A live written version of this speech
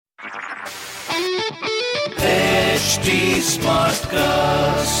HT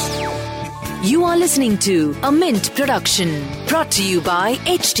Smartcast. You are listening to a Mint production brought to you by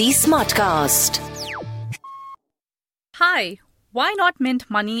HT Smartcast. Hi, Why Not Mint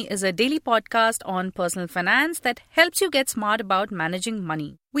Money is a daily podcast on personal finance that helps you get smart about managing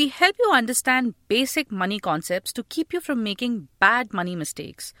money. We help you understand basic money concepts to keep you from making bad money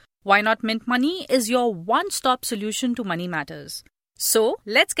mistakes. Why Not Mint Money is your one-stop solution to money matters. So,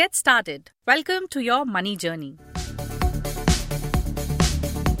 let's get started. Welcome to your money journey.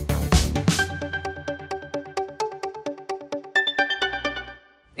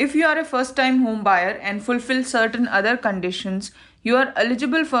 If you are a first-time home buyer and fulfill certain other conditions, you are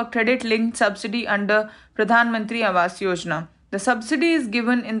eligible for credit-linked subsidy under Pradhan Mantri Awas Yojana. The subsidy is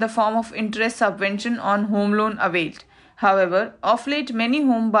given in the form of interest subvention on home loan availed. However, of late many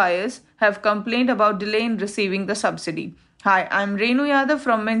home buyers have complained about delay in receiving the subsidy. Hi, I'm Renu Yadav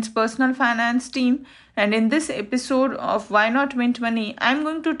from Mint's personal finance team, and in this episode of Why Not Mint Money, I'm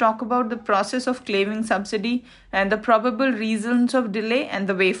going to talk about the process of claiming subsidy and the probable reasons of delay and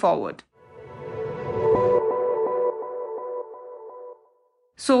the way forward.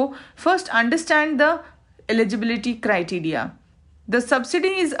 So, first understand the eligibility criteria. The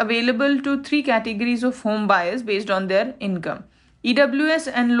subsidy is available to three categories of home buyers based on their income.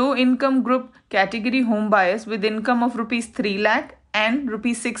 EWS and low income group category home buyers with income of rupees 3 lakh and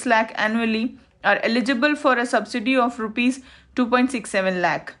rupees 6 lakh annually are eligible for a subsidy of rupees 2.67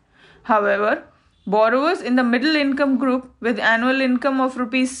 lakh. However, borrowers in the middle income group with annual income of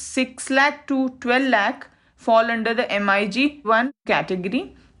rupees 6 lakh to 12 lakh fall under the MIG 1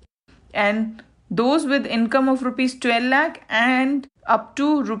 category, and those with income of rupees 12 lakh and up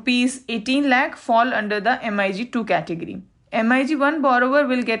to rupees 18 lakh fall under the MIG 2 category. MIG 1 borrower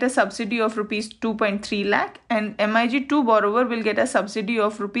will get a subsidy of rupees 2.3 lakh and MIG 2 borrower will get a subsidy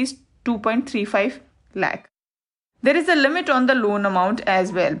of rupees 2.35 lakh. There is a limit on the loan amount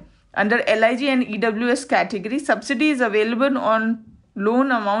as well. Under LIG and EWS category, subsidy is available on loan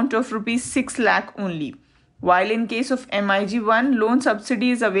amount of rupees 6 lakh only. While in case of MIG 1, loan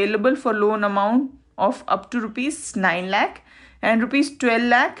subsidy is available for loan amount of up to rupees 9 lakh and rupees 12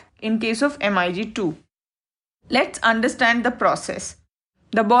 lakh in case of MIG 2. Let's understand the process.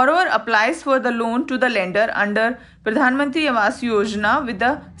 The borrower applies for the loan to the lender under Pradhan Mantri Awas Yojana with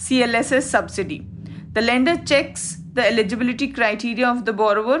the CLSS subsidy. The lender checks the eligibility criteria of the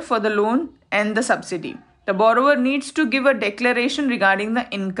borrower for the loan and the subsidy. The borrower needs to give a declaration regarding the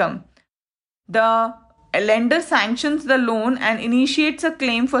income. The lender sanctions the loan and initiates a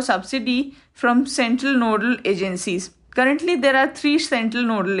claim for subsidy from central nodal agencies. Currently, there are three central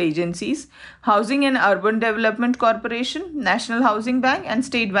nodal agencies: Housing and Urban Development Corporation, National Housing Bank, and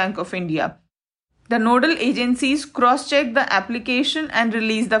State Bank of India. The nodal agencies cross-check the application and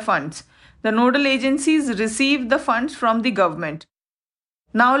release the funds. The nodal agencies receive the funds from the government.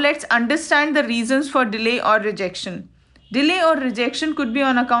 Now let's understand the reasons for delay or rejection. Delay or rejection could be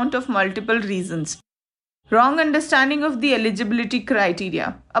on account of multiple reasons. Wrong understanding of the eligibility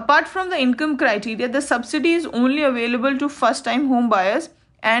criteria. Apart from the income criteria, the subsidy is only available to first-time home buyers,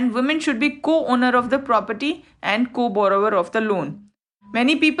 and women should be co-owner of the property and co-borrower of the loan.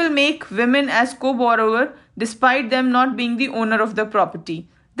 Many people make women as co-borrower despite them not being the owner of the property.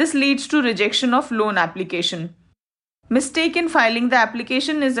 This leads to rejection of loan application. Mistake in filing the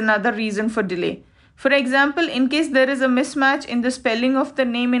application is another reason for delay. For example, in case there is a mismatch in the spelling of the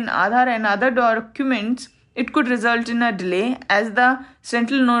name in Aadhaar and other documents, it could result in a delay as the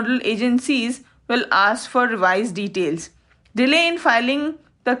central nodal agencies will ask for revised details. Delay in filing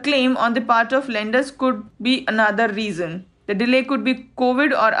the claim on the part of lenders could be another reason. The delay could be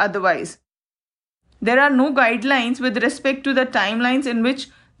COVID or otherwise. There are no guidelines with respect to the timelines in which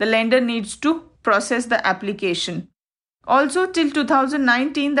the lender needs to process the application. Also, till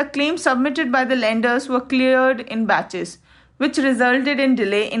 2019, the claims submitted by the lenders were cleared in batches, which resulted in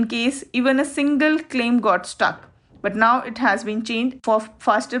delay in case even a single claim got stuck. But now it has been changed for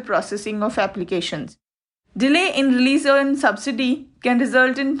faster processing of applications. Delay in release on subsidy can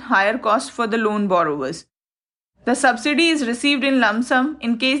result in higher costs for the loan borrowers. The subsidy is received in lump sum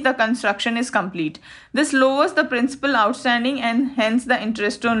in case the construction is complete. This lowers the principal outstanding and hence the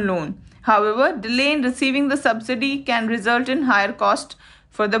interest on loan. However, delay in receiving the subsidy can result in higher cost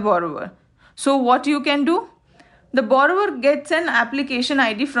for the borrower. So what you can do? The borrower gets an application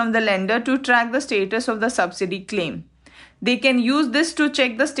ID from the lender to track the status of the subsidy claim. They can use this to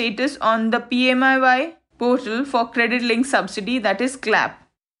check the status on the PMIY portal for credit linked subsidy, that is CLAP.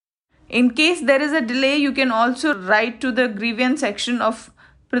 In case there is a delay, you can also write to the grievance section of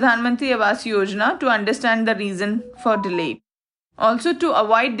Pradhan Mantri Awas Yojana to understand the reason for delay. Also, to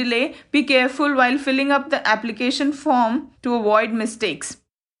avoid delay, be careful while filling up the application form to avoid mistakes.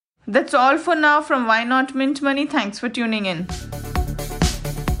 That's all for now from Why Not Mint Money. Thanks for tuning in.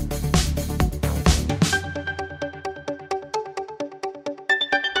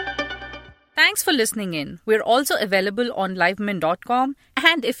 Thanks for listening in. We're also available on livemint.com,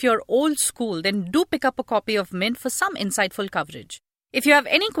 and if you're old school, then do pick up a copy of Mint for some insightful coverage. If you have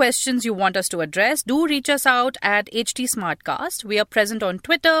any questions you want us to address, do reach us out at HT Smartcast. We are present on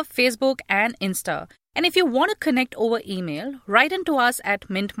Twitter, Facebook, and Insta. And if you want to connect over email, write into us at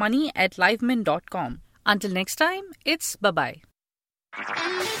mintmoney@livemint.com. Until next time, it's bye-bye.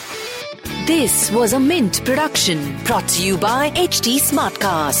 This was a Mint production brought to you by HT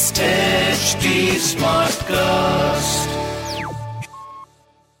Smartcast. HT Smartcast.